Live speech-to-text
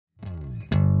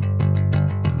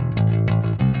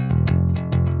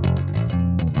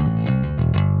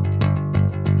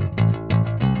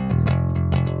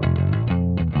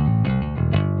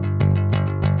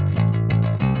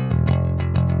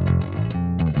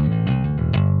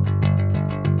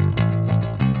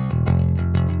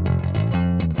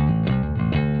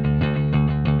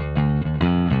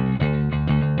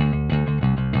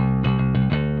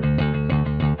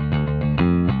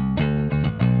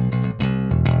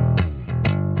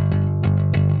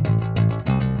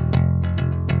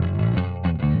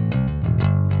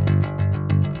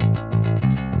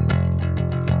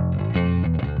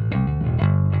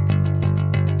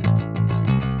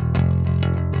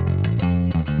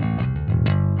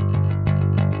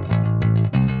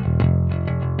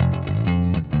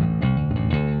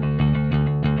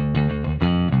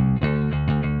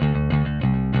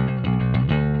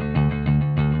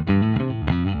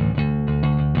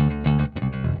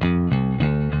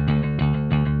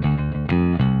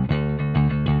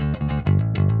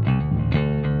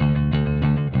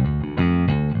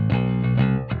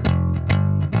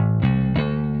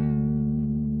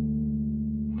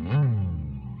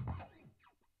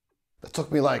That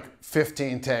took me like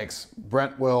 15 takes.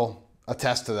 Brent will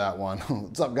attest to that one.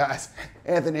 What's up, guys?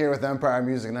 Anthony here with Empire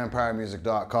Music and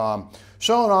EmpireMusic.com.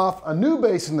 Showing off a new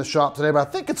bass in the shop today, but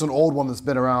I think it's an old one that's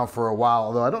been around for a while,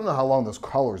 although I don't know how long this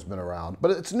color's been around,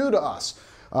 but it's new to us.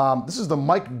 This is the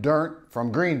Mike Dirnt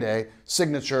from Green Day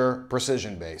signature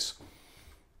precision bass.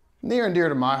 Near and dear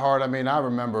to my heart. I mean, I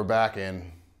remember back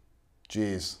in,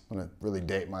 geez, I'm gonna really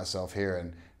date myself here,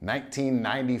 in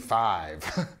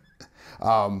 1995.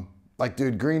 Like,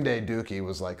 dude, Green Day Dookie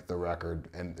was like the record,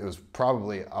 and it was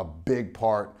probably a big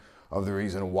part of the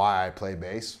reason why I play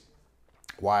bass,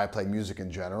 why I play music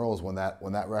in general, is when that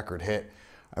record hit.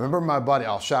 I remember my buddy,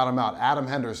 I'll shout him out, Adam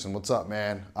Henderson. What's up,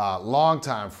 man?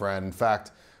 Longtime friend. In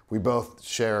fact, we both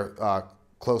share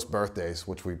close birthdays,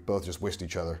 which we both just wished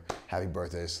each other happy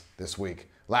birthdays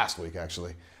last week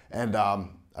actually. And I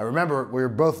remember we were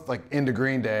both like into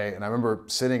Green Day, and I remember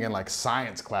sitting in like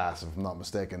science class, if I'm not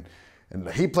mistaken, and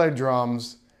he played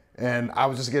drums and I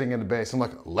was just getting into bass. I'm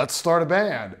like, let's start a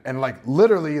band. And like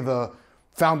literally the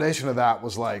foundation of that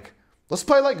was like, let's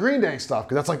play like Green Day stuff,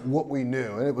 because that's like what we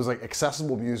knew. And it was like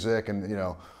accessible music and, you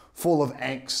know, full of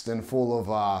angst and full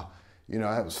of, you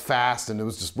know, it was fast, and it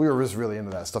was just, we were just really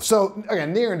into that stuff. So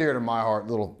again, near and dear to my heart,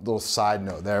 little side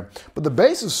note there. But the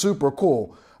bass is super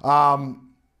cool.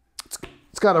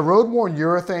 It's got a Roadworn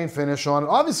urethane finish on it.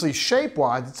 Obviously,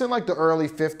 shape-wise, it's in like the early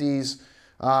 50s,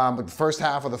 like the first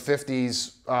half of the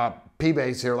 50s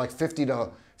P-bass here, like 50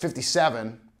 to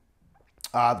 57.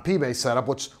 The P-bass setup,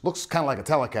 which looks kind of like a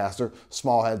Telecaster,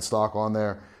 small headstock on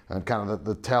there, and kind of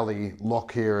the telly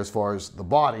look here as far as the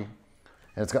body.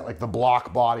 And it's got like the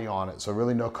block body on it, so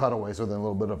really no cutaways other than a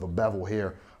little bit of a bevel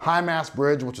here. High mass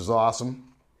bridge, which is awesome.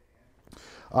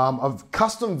 A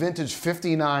custom vintage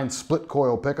 59 split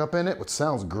coil pickup in it, which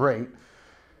sounds great.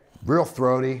 Real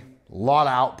throaty, a lot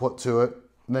of output to it.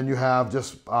 And then you have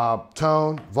just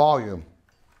tone, volume.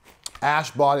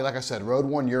 Ash body, like I said,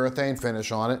 Roadworn urethane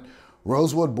finish on it.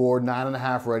 Rosewood board,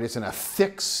 9.5 radius, and a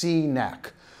thick C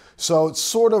neck. So it's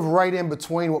sort of right in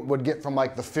between what would get from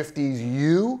like the 50s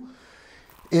U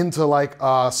into like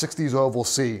 60s oval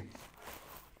C.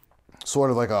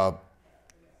 Sort of like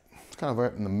it's kind of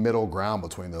right in the middle ground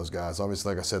between those guys.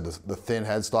 Obviously, like I said, the thin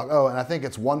headstock. Oh, and I think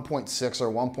it's 1.6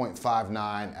 or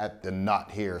 1.59 at the nut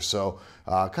here. So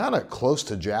kind of close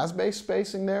to jazz bass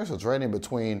spacing there. So it's right in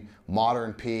between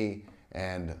modern P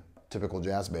and typical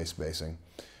jazz bass spacing.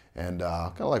 And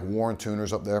kind of like Warren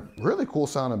tuners up there. Really cool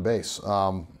sounding bass.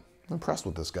 I'm impressed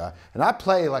with this guy. And I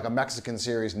play like a Mexican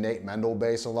series Nate Mendel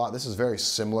bass a lot. This is very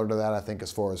similar to that, I think,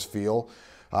 as far as feel.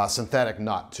 Synthetic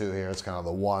nut too here. It's kind of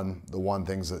the one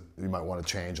things that you might want to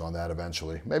change on that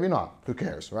eventually. Maybe not. Who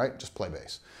cares, right? Just play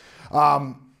bass.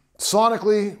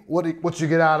 Sonically, what you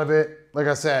get out of it, like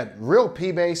I said, real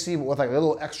P-bassy, but with like a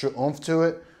little extra oomph to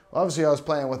it. Obviously, I was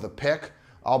playing with a pick,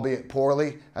 albeit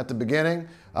poorly at the beginning.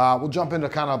 We'll jump into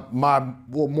kind of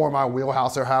more my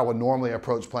wheelhouse there, how I would normally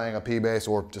approach playing a P-bass,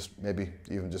 or just maybe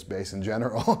even just bass in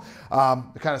general.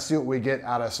 To kind of see what we get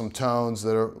out of some tones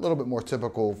that are a little bit more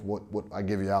typical of what I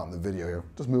give you out in the video here.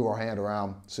 Just move our hand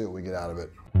around, see what we get out of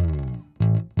it.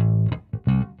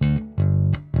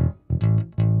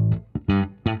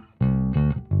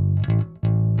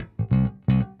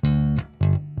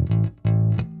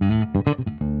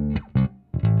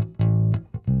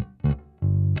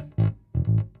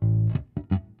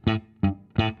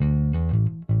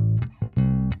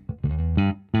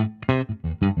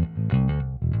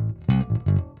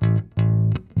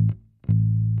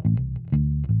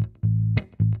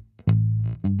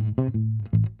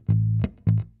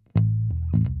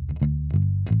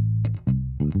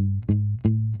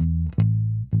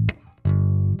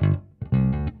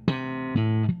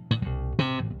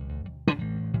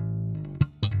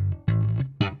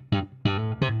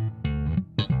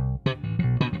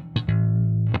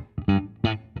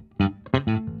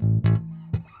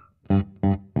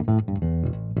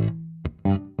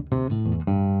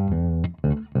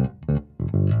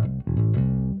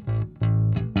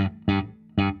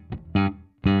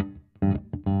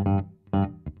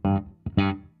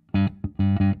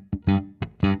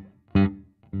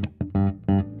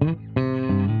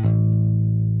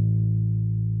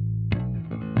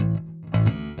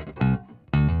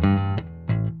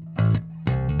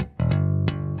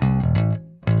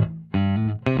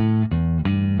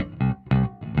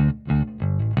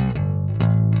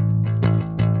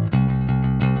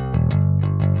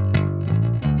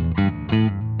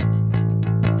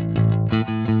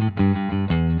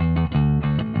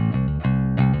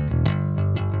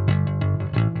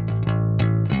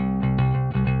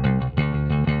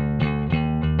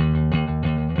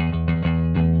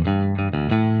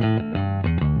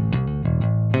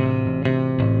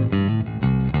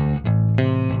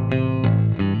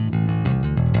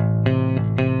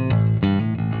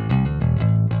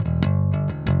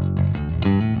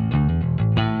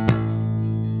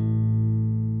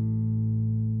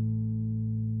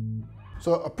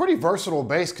 So a pretty versatile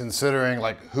bass considering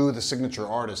like who the signature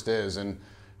artist is. And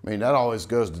I mean, that always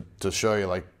goes to show you,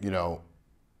 like, you know,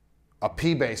 a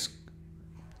P bass,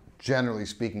 generally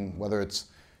speaking, whether it's,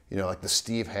 you know, like the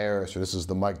Steve Harris or this is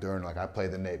the Mike Dirnt, like I play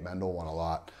the Nate Mendel one a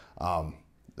lot.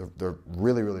 They're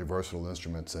really, really versatile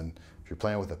instruments. And if you're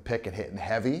playing with a pick and hitting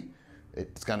heavy,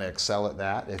 it's gonna excel at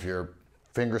that. If you're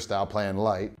fingerstyle playing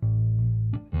light,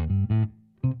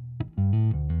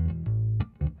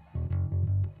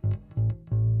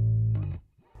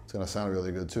 it's gonna sound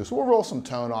really good too. So we'll roll some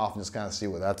tone off and just kind of see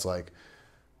what that's like.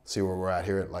 See where we're at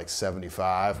here at like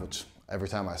 75, which every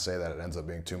time I say that, it ends up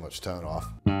being too much tone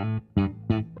off.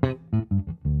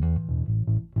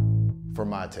 For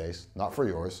my taste, not for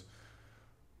yours.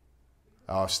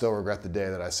 I still regret the day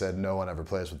that I said no one ever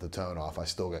plays with the tone off. I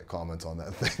still get comments on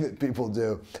that thing that people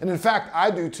do. And in fact,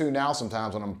 I do too now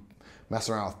sometimes when I'm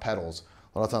messing around with pedals.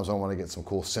 A lot of times when I want to get some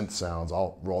cool synth sounds,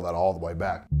 I'll roll that all the way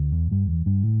back.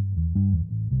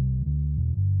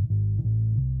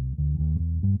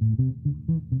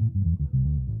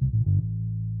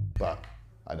 But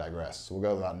I digress. So we'll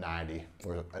go about 90,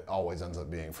 where it always ends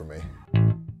up being for me.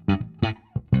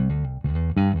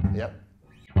 Yep.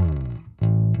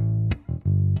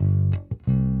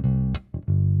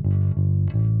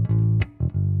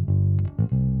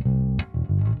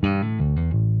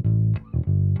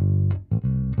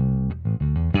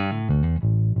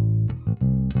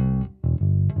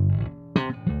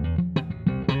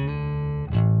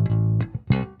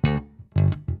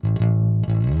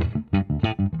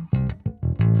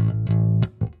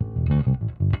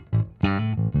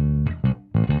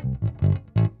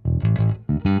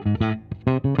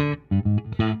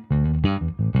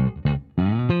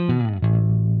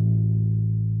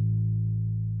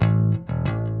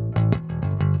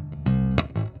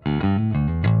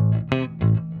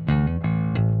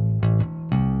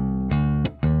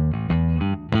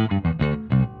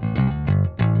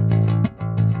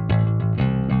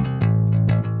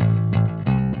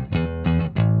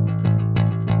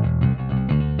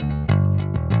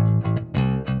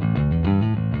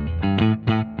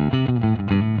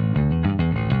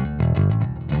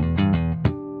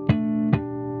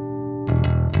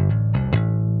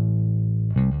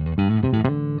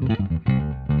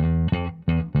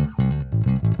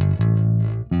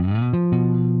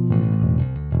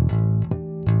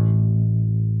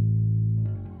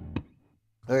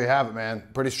 There you have it, man.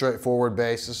 Pretty straightforward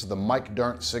bass. This is the Mike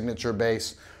Dirnt signature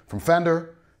bass from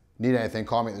Fender. Need anything,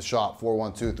 call me at the shop,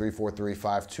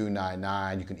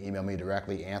 412-343-5299. You can email me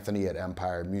directly,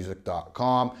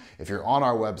 anthony@empiremusic.com. If you're on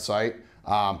our website,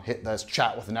 hit this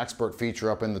chat with an expert feature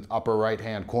up in the upper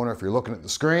right-hand corner if you're looking at the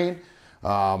screen.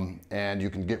 And you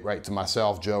can get right to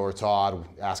myself, Joe, or Todd.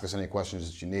 Ask us any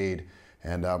questions that you need.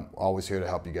 And I'm always here to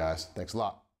help you guys. Thanks a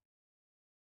lot.